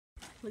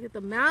Look at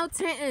the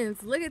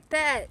mountains. Look at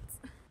that.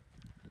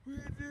 We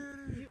did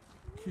it.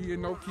 Kid,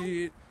 no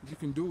kid, you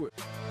can do it.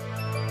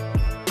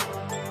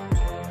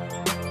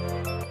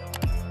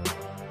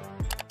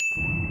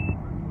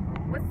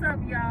 What's up,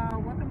 y'all?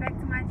 Welcome back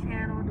to my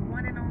channel, the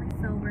one and only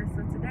Silver.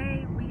 So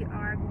today we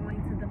are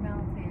going to the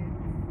mountains.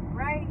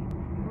 Right?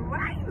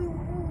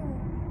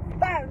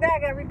 Stop, now I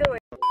gotta redo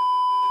it.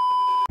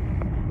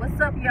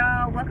 What's up,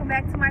 y'all? Welcome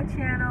back to my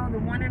channel, the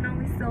one and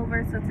only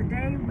Silver. So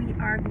today we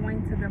are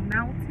going to the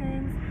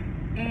mountains,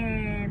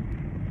 and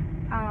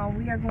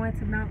we are going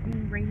to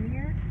Mountain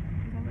Rainier.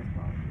 Is that what it's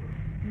called?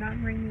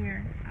 Mountain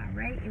Rainier. All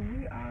right, and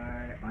we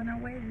are on our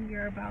way. We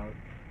are about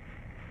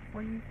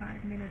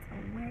 45 minutes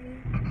away.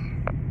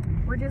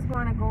 We're just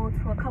going to go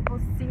to a couple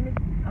scenic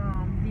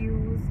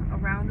views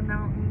around the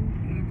mountain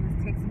and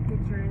just take some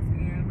pictures,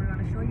 and we're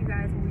going to show you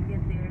guys when we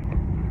get there.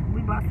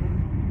 We bought some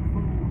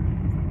food,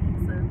 some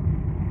pizza.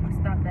 We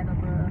stopped at a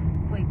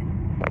quick,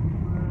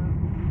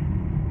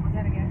 was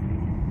that a gas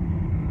station?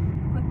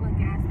 Quick little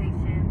gas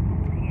station,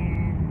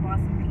 and bought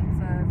some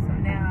pizza. So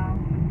now,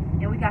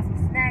 and we got some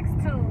snacks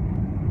too.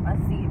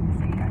 Let's see, we'll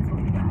show you guys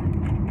what we got.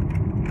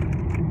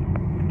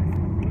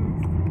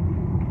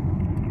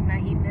 I'm not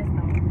eating this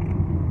though.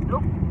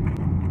 Nope.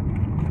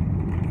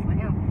 For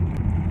him.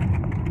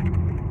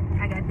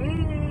 I got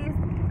these.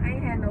 I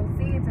ain't had no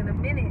seeds in a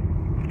minute.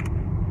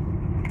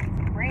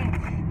 Ranch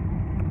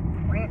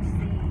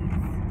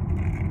seeds.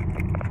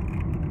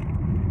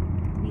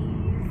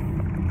 These.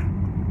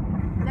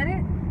 Is that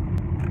it?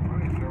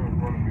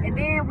 And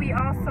then we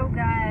also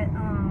got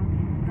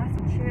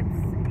some chips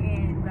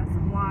and got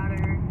some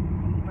water.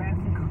 He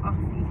grabbed some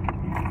coffee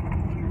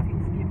because he was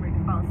getting ready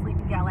to fall asleep.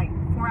 He got like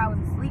 4 hours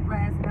of sleep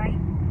last night.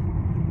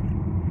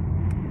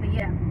 But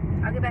yeah,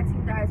 I'll get back to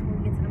you guys when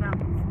we get to the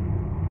mountains.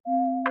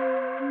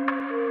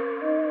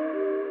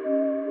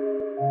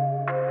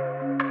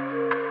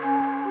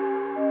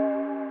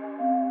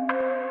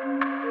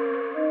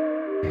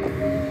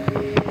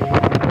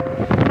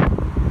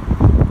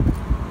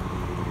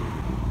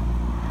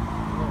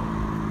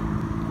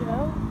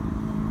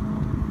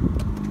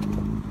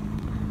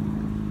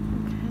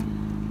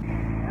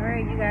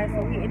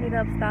 So we ended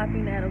up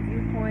stopping at a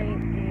viewpoint,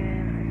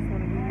 and I just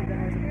want to give you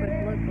guys a quick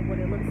look at what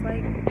it looks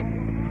like.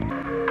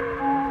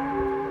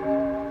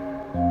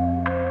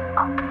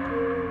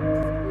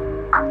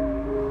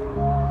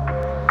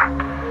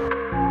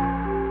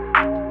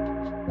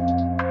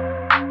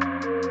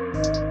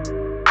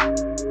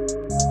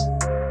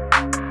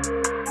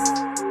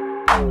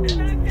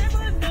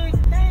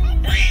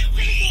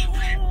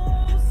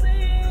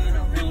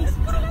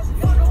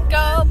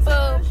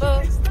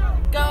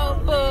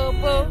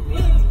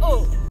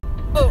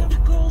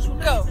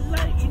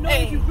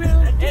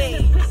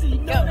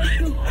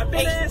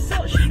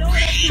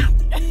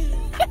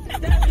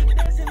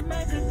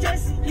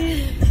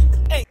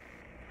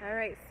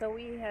 Alright, so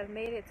we have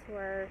made it to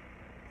our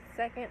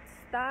second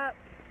stop.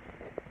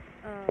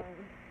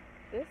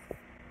 This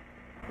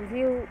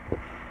view,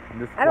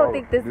 I don't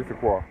think this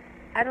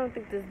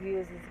view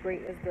is as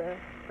great as the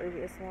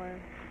previous one.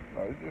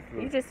 No,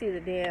 you just see the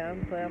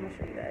dam, but I'm gonna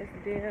show you guys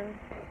the dam.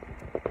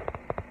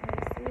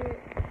 You see it?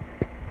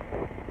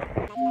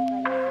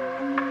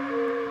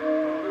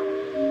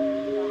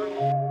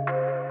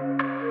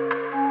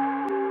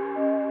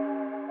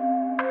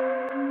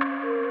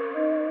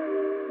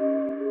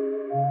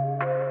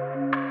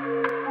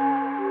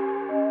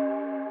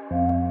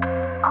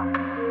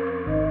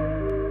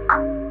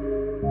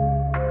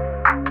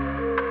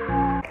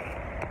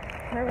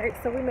 Alright,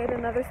 so we made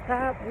another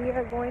stop. We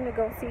are going to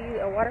go see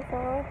a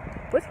waterfall.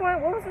 Which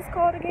one? What was this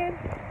called again?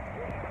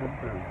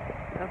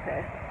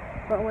 Okay.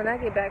 But when I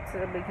get back to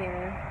the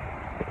beginning,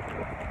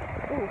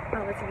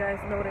 I'll let you guys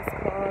know what it's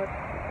called.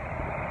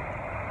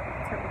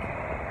 Turn the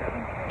camera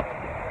around.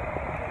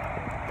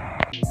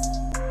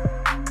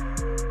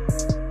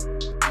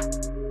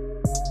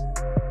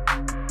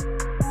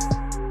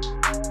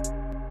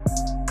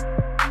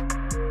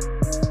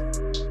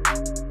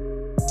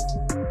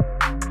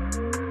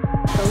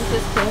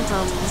 Just came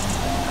from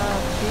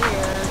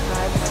there,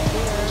 driving up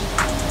there.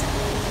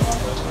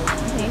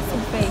 Made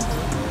some face.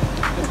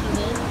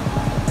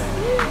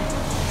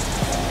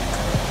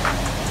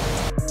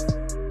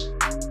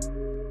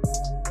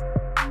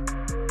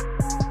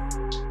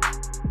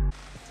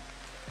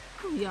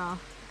 Oh, y'all,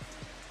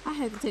 I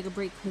had to take a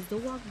break because the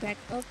walk back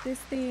up this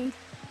thing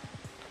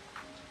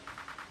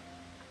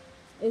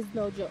is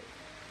no joke.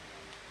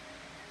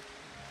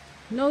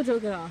 No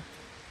joke at all.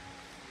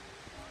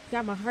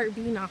 Got my heart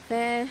beating off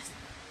fast.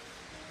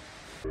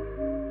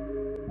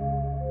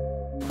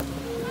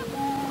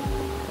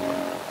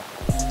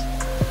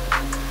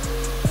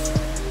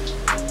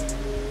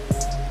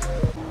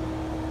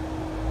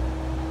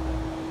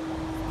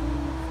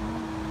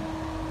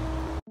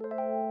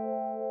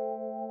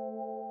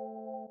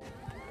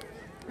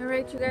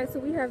 Alright, you guys, so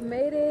we have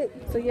made it.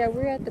 So yeah,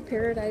 we're at the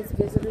Paradise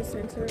Visitor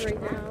Center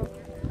right now.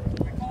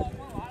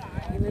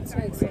 And it's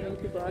like so many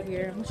people out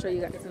here. I'm gonna show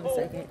you guys in a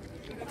second.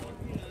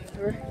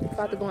 We're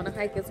about to go on a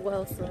hike as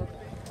well, so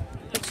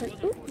let's check.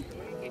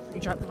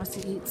 dropped my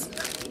seeds.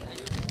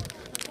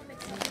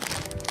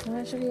 I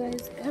want to show you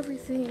guys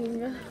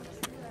everything. I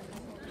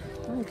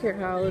don't care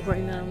how I look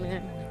right now,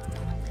 man.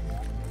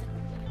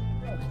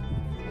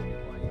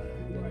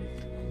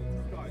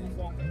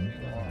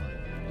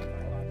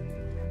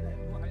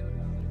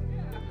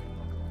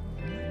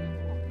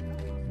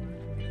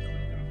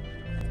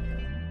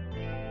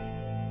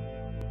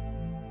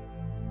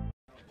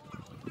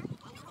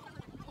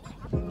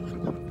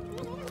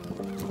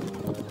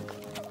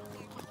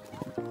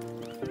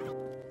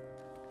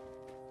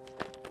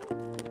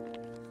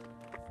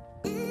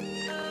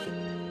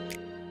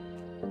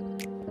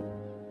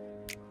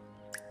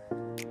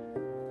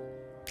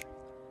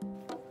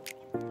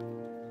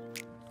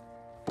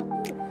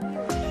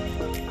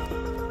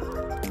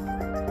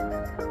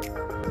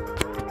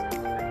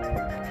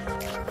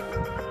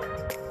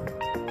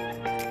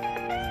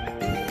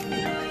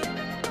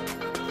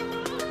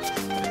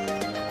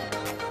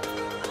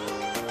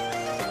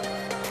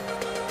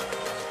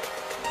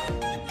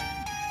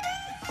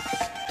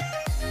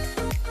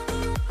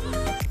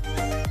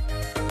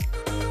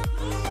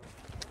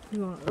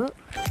 You want up?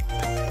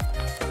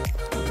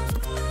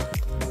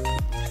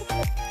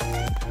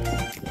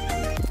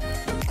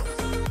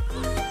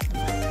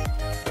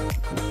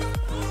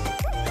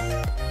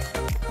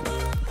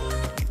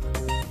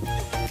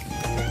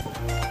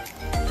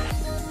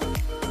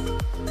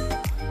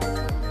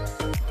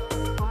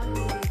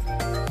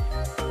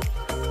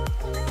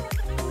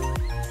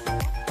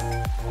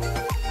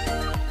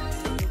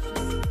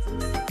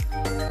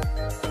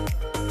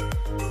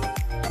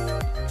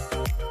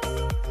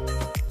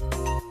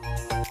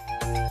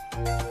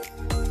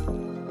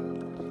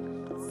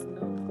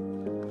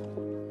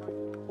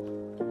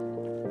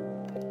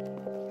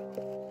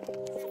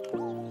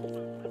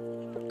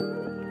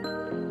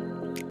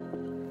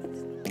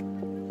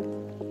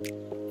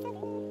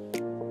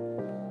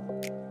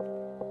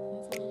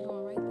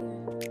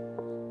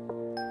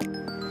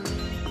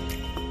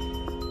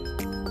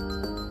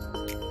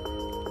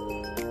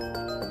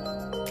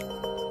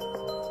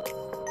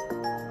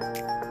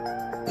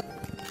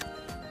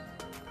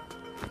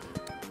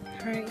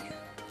 Alright,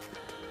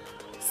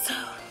 so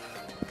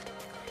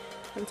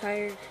I'm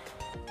tired.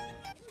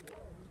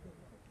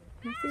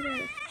 You see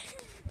that?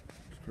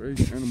 It's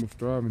crazy. Animals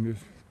thriving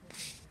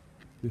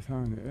this high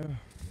in the air,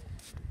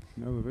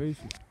 in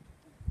elevation.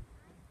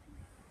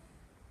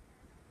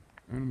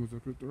 Animals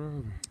up here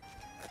thriving.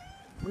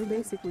 We're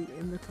basically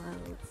in the clouds.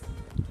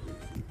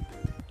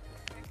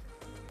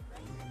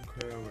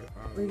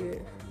 Look at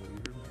it.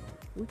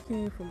 We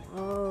came from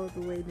all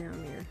the way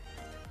down there.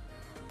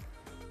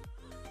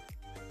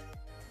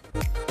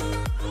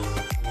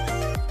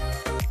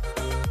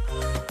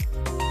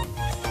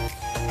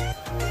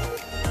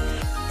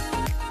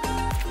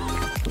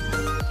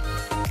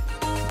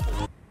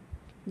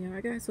 Yeah,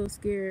 I got so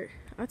scared.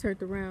 I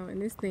turned around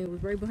and this thing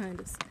was right behind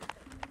us.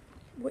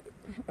 What?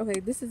 Okay,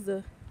 this is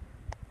a.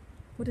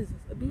 What is this?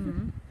 A beaver?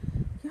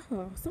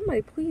 Y'all,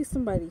 somebody, please,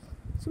 somebody,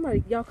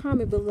 y'all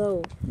comment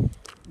below.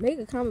 Make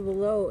a comment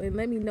below and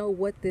let me know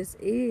what this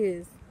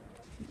is.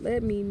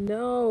 Let me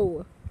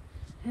know.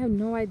 I have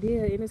no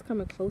idea, and it's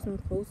coming closer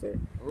and closer.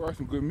 Oh, that's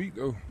some good meat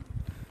though.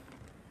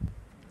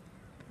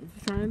 What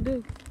you trying to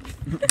do?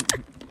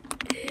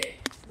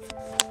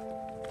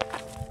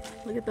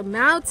 Look at the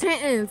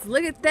mountains.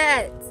 Look at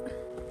that.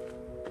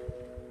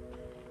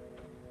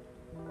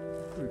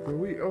 Bro,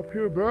 we up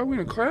here, bro. We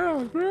in the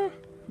clouds, bro.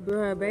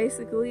 Bruh,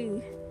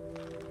 basically.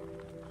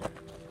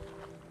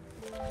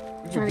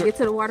 Trying to get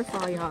to the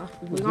waterfall, y'all.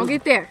 We're gonna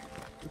get there.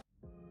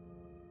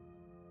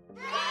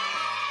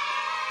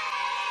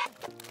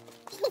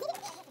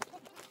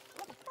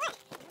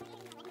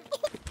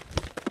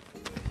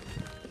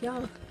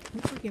 Y'all, we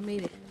freaking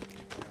made it.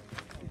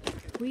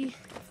 We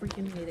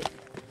freaking made it.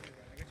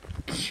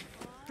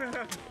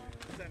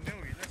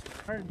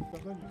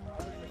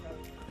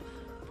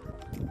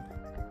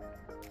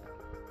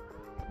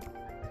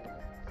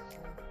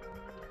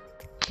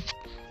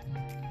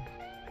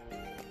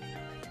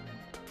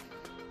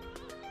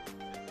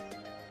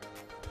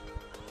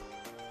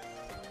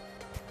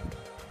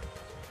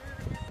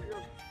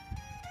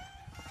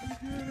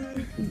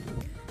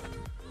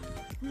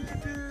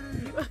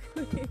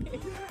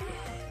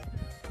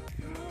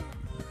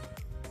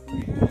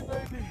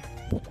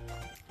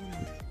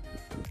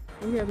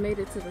 We have made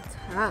it to the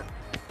top.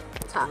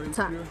 Top.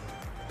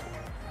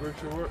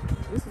 Where's your work?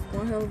 This is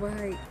one hell of a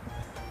hike.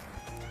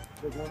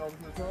 We're going over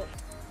to the top?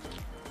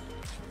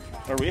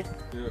 Are we?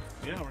 Yeah.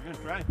 Yeah, we're gonna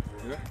try.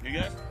 Yeah. You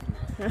guys?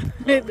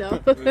 No.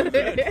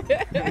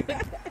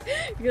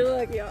 Good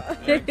luck, y'all.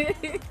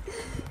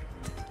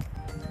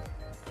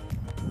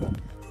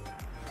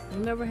 We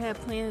never had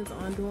plans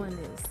on doing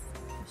this.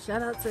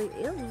 Shout out to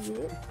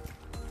Elliot.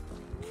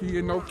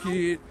 Kid, no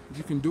kid,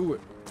 you can do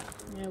it.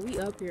 Yeah, we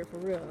up here for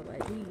real.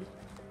 Like we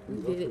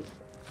did it.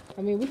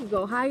 I mean, we could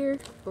go higher,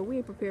 but we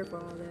ain't prepared for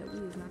all that. We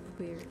was not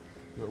prepared.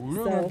 Yeah, we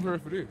really not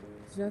prepared for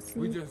this.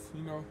 We see? just,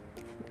 you know,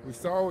 we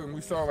saw it and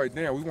we saw like,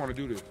 damn, we want to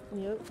do this.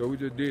 Yep. So we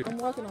just did it. I'm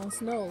walking on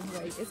snow.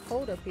 Like, it's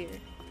cold up here.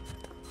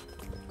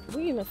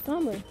 We in the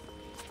summer.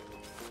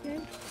 Okay.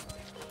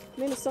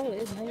 Minnesota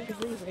is 90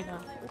 degrees right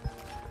now.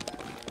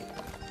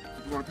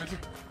 You want a picture?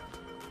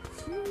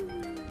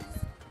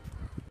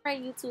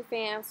 Alright, YouTube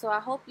fam, so I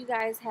hope you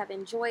guys have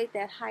enjoyed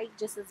that hike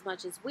just as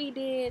much as we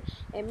did,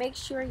 and make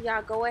sure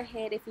y'all go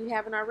ahead, if you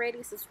haven't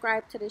already,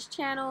 subscribe to this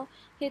channel,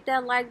 hit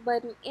that like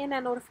button and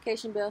that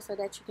notification bell so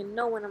that you can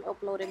know when I'm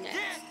uploading next.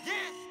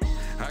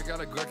 I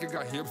got a Glock, it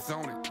got hips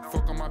on it.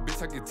 Fuck on my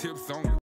bitch, I get tips on it.